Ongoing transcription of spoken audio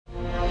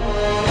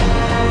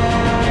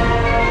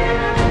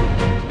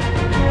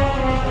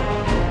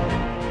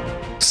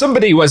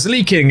Somebody was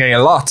leaking a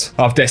lot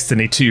of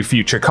Destiny 2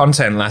 future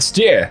content last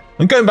year.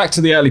 And going back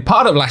to the early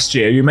part of last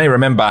year, you may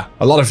remember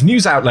a lot of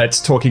news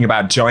outlets talking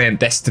about giant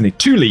Destiny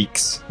 2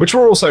 leaks, which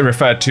were also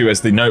referred to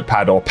as the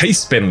Notepad or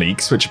Pastebin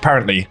leaks, which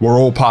apparently were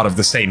all part of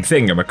the same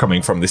thing and were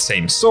coming from the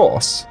same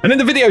source. And in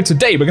the video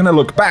today, we're going to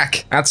look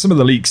back at some of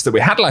the leaks that we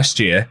had last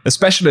year,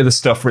 especially the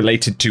stuff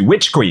related to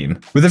Witch Queen,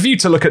 with a view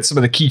to look at some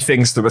of the key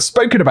things that were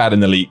spoken about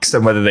in the leaks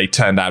and whether they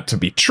turned out to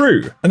be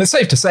true. And it's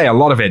safe to say a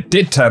lot of it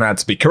did turn out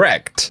to be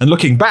correct. And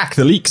looking back,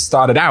 the leaks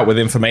started out with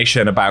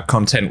information about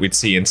content we'd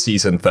see in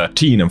Season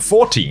 13 and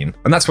 14,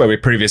 and that's where we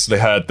previously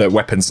heard that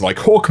weapons like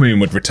Hawkmoon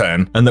would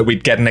return, and that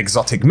we'd get an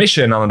exotic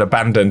mission on an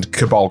abandoned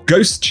Cabal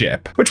ghost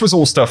ship, which was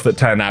all stuff that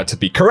turned out to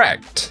be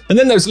correct. And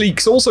then those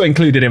leaks also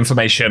included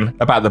information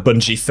about the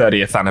Bungie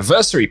 30th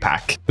anniversary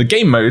pack, the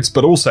game modes,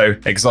 but also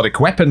exotic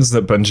weapons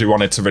that Bungie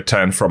wanted to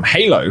return from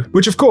Halo,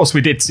 which of course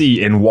we did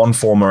see in one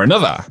form or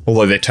another,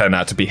 although they turned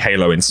out to be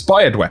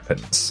Halo-inspired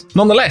weapons.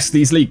 Nonetheless,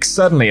 these leaks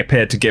certainly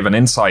appeared to give an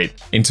insight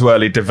into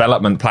early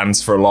development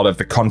plans for a lot of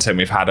the content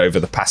we've had over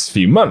the past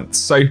few months.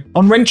 So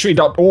on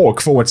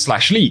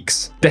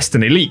Rentry.org/leaks,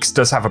 Destiny Leaks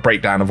does have a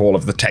breakdown of all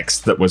of the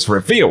text that was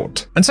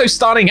revealed. And so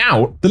starting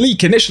out, the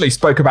leak initially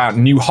spoke about a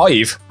new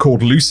hive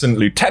called Lucent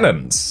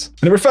Lieutenants,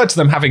 and it referred to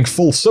them having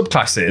full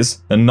subclasses,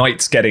 and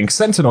knights getting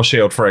Sentinel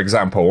Shield, for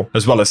example,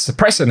 as well as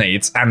suppressor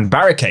nades and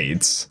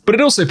barricades. But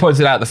it also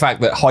pointed out the fact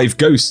that hive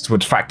ghosts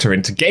would factor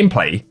into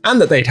gameplay, and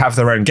that they'd have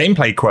their own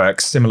gameplay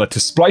quirks similar to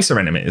splicer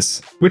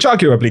enemies, which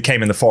arguably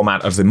came in the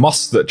format of the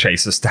moss that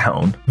chase us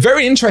down.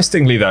 Very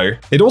interestingly though,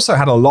 it also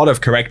had a lot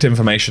of correct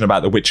information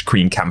about the Witch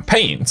Queen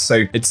campaign.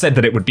 So it said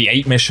that it would be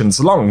 8 missions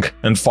long,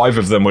 and 5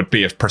 of them would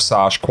be of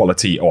presage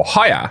quality or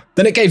higher.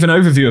 Then it gave an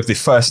overview of the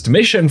first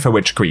mission for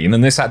Witch Queen,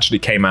 and this actually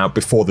came out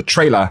before the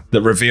trailer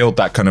that revealed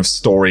that kind of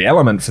story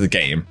element for the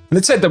game. And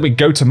it said that we'd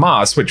go to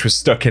Mars, which was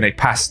stuck in a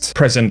past,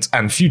 present,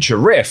 and future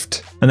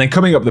rift, and then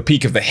coming up the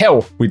peak of the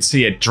hill, we'd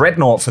see a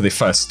dreadnought for the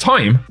first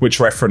time, which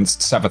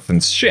referenced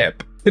Savathun's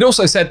ship. It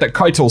also said that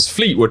Keitel's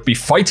fleet would be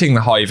fighting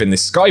the Hive in the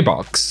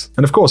skybox.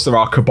 And of course there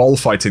are Cabal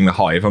fighting the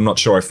Hive. I'm not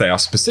sure if they are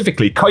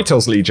specifically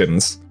Keitel's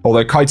legions,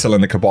 although Keitel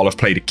and the Cabal have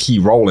played a key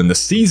role in the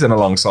season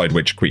alongside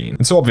Witch Queen.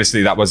 And so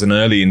obviously that was an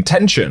early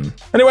intention.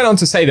 And it went on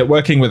to say that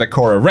working with a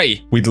core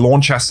array, we'd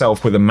launch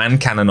ourselves with a man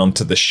cannon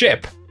onto the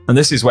ship. And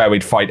this is where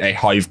we'd fight a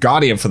Hive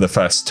Guardian for the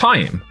first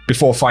time,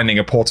 before finding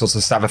a portal to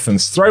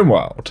Savathun's throne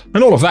world.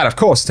 And all of that of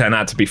course turned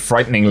out to be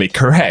frighteningly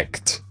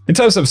correct. In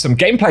terms of some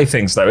gameplay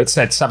things though, it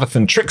said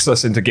Savathun tricks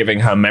us into giving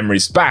her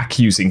memories back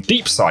using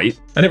Deep Sight,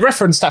 and it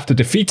referenced after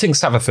defeating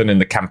Savathun in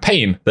the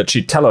campaign that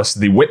she'd tell us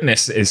the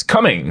Witness is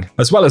coming,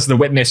 as well as the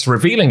Witness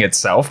revealing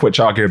itself, which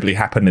arguably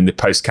happened in the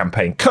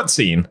post-campaign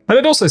cutscene. And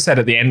it also said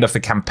at the end of the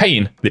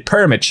campaign, the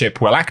Pyramid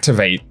ship will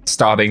activate,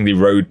 starting the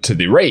road to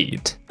the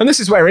raid. And this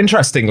is where,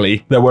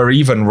 interestingly, there were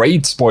even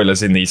raid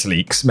spoilers in these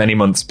leaks many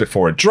months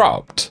before it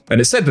dropped.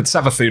 And it said that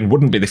Savathun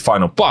wouldn't be the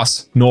final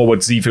boss, nor would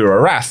Xivu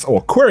Arath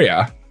or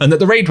Quria, and that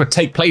the raid would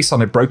take place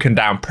on a broken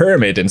down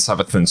pyramid in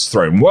Savathun's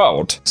throne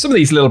world. Some of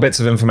these little bits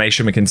of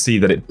information we can see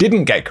that it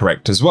didn't get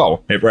correct as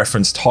well. It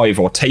referenced Hive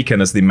or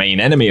Taken as the main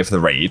enemy of the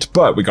raid,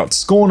 but we got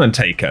Scorn and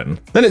Taken.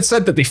 Then it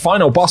said that the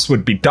final boss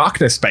would be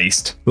darkness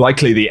based,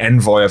 likely the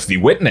envoy of the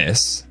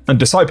Witness, and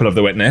Disciple of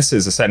the Witness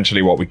is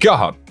essentially what we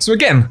got. So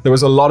again, there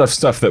was a lot of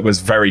stuff that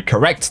was very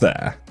correct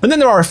there. And then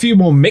there are a few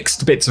more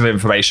mixed bits of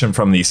information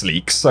from these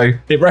leaks. So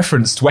it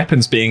referenced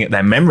weapons being at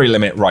their memory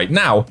limit right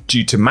now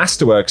due to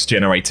Masterworks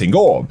generating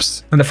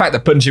orbs, and the fact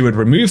that Bungie would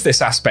remove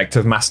this aspect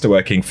of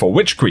Masterworking for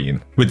Witch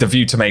Queen, with the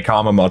view to make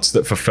armor mods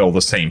that fulfill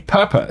the same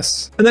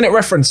purpose. And then it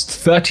referenced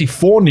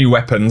 34 new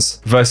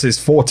weapons versus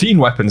 14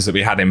 weapons that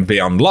we had in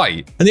Beyond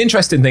Light. And the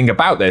interesting thing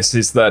about this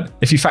is that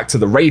if you factor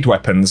the raid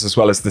weapons as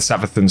well as the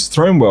Savathun's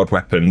throne world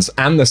weapons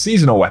and the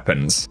seasonal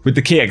weapons, with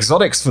the key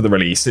exotics for the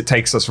release, it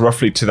takes us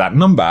roughly to that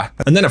number.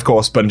 And then of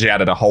course Bungie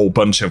added a whole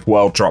bunch of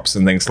world drops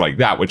and things like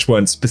that which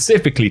weren't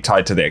specifically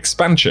tied to the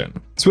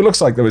expansion. So it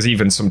looks like there was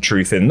even some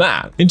truth in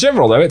that. In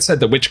general though, it said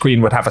that Witch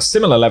Queen would have a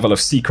similar level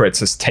of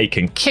secrets as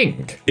Taken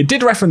King. It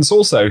did reference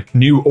also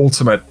new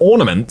ultimate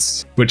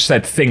ornaments, which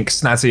said think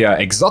snazzier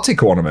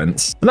exotic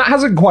ornaments, and that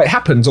hasn't quite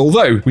happened,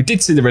 although we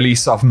did see the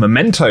release of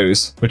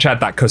Mementos, which had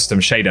that custom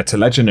shader to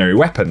legendary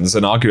weapons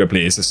and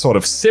arguably is a sort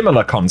of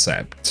similar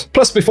concept.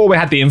 Plus before we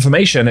had the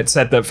information, it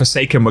said that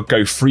Forsaken would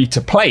go free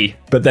to play,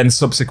 but then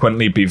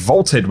subsequently be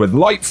vaulted with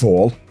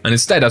Lightfall, and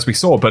instead, as we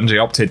saw,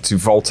 Bungie opted to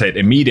vault it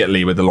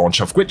immediately with the launch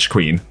of Witch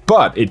Queen,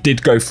 but it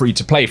did go free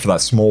to play for that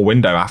small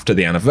window after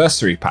the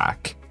anniversary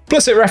pack.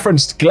 Plus it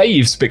referenced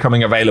glaives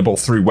becoming available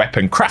through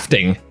weapon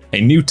crafting, a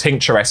new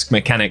tincture-esque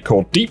mechanic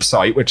called Deep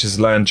Sight, which is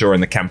learned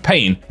during the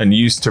campaign and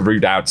used to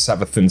root out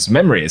Savathun's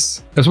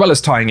memories, as well as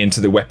tying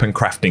into the weapon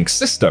crafting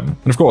system.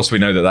 And of course we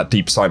know that that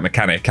Deep Sight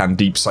mechanic and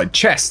Deep Sight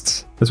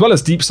chests, as well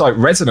as Deep Sight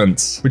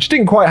Resonance, which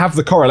didn't quite have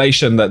the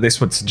correlation that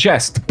this would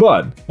suggest,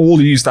 but all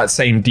use that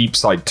same Deep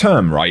Sight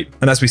term, right?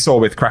 And as we saw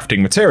with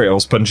crafting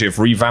materials, Bungie have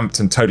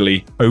revamped and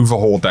totally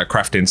overhauled their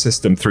crafting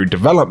system through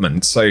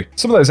development, so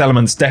some of those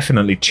elements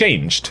definitely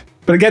changed.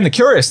 But again, the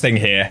curious thing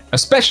here,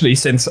 especially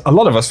since a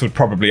lot of us would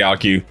probably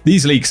argue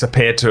these leaks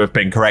appear to have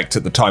been correct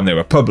at the time they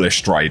were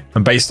published, right?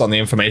 And based on the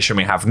information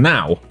we have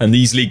now, and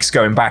these leaks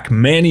going back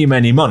many,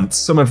 many months,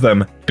 some of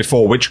them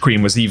before Witch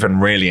Queen was even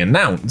really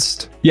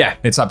announced. Yeah,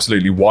 it's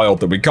absolutely wild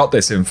that we got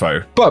this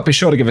info, but be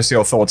sure to give us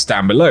your thoughts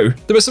down below.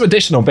 There were some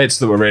additional bits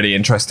that were really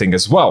interesting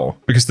as well,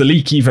 because the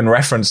leak even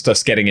referenced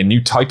us getting a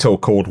new title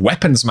called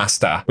Weapons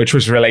Master, which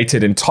was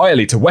related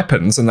entirely to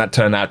weapons, and that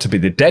turned out to be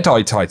the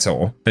Deadeye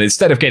title. And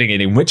instead of getting it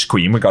in Witch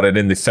Queen, we got it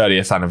in the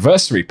 30th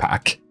anniversary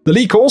pack. The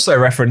leak also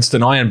referenced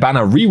an Iron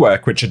Banner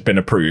rework which had been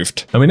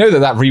approved, and we know that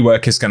that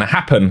rework is going to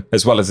happen,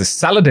 as well as a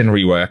Saladin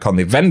rework on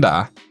the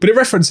vendor, but it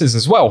references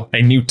as well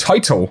a new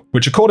title,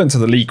 which according to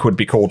the leak would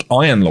be called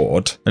Iron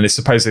Lord, and is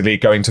supposedly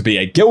going to be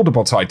a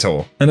guildable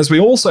title. And as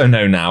we also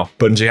know now,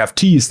 Bungie have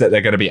teased that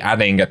they're going to be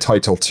adding a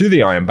title to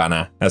the Iron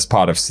Banner as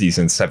part of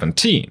Season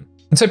 17.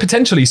 And so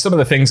potentially some of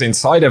the things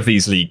inside of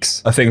these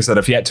leaks are things that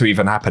have yet to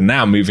even happen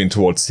now, moving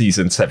towards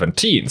Season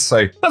 17.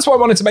 So that's why I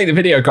wanted to make the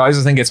video, guys.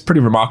 I think it's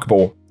pretty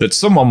remarkable that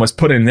someone was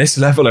putting this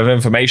level of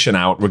information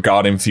out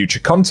regarding future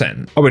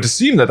content. I would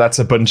assume that that's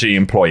a Bungie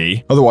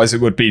employee, otherwise it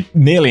would be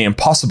nearly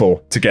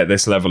impossible to get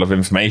this level of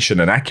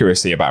information and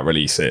accuracy about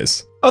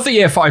releases. Other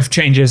Year 5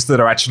 changes that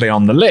are actually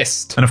on the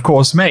list, and of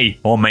course may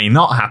or may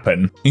not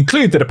happen,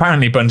 include that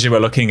apparently Bungie were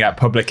looking at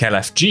public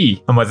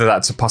LFG and whether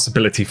that's a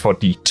possibility for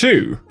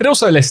D2. It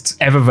also lists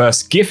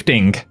Eververse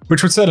gifting,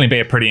 which would certainly be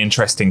a pretty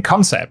interesting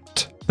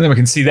concept. And then we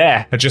can see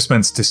there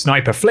adjustments to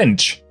sniper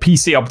flinch,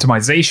 PC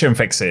optimization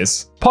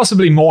fixes,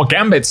 possibly more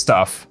Gambit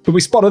stuff, but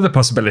we spot other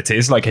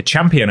possibilities like a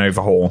champion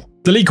overhaul.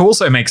 The leak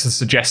also makes a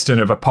suggestion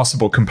of a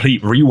possible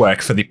complete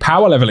rework for the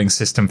power leveling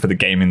system for the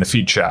game in the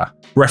future,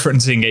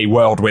 referencing a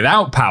world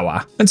without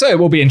power. And so it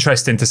will be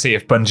interesting to see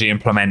if Bungie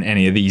implement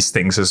any of these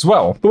things as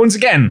well. But once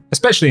again,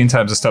 especially in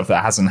terms of stuff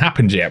that hasn't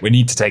happened yet, we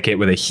need to take it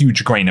with a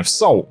huge grain of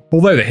salt.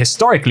 Although the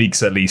historic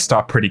leaks at least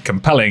are pretty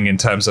compelling in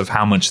terms of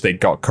how much they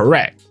got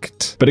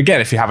correct. But again,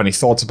 if you have any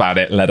thoughts about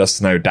it, let us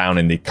know down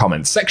in the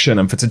comments section.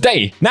 And for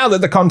today, now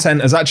that the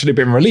content has actually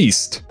been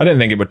released, I don't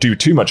think it would do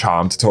too much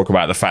harm to talk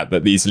about the fact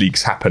that these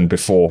leaks happened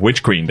before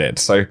Witch Queen did.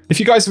 So if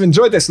you guys have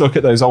enjoyed this look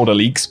at those older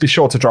leaks, be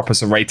sure to drop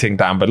us a rating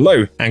down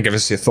below and give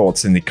us your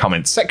thoughts in the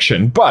comments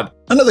section. But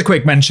another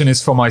quick mention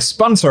is for my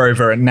sponsor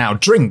over at Now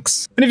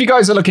Drinks. And if you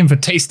guys are looking for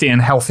tasty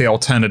and healthy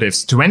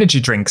alternatives to energy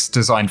drinks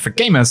designed for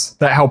gamers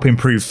that help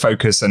improve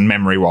focus and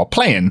memory while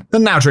playing,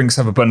 then Now Drinks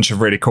have a bunch of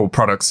really cool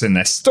products in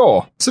their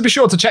store. So be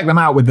sure to check them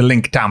out with the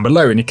link down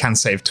below, and you can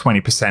save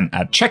 20%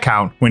 at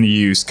checkout when you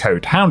use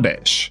code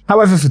Houndish.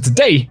 However, for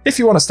today, if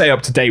you want to stay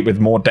up to date with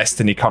more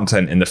Destiny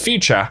content in the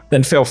future,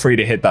 then feel free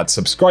to hit that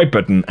subscribe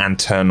button and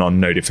turn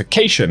on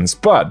notifications.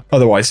 But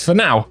otherwise for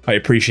now, I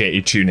appreciate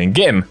you tuning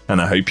in,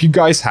 and I hope you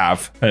guys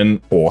have an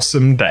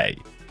awesome day.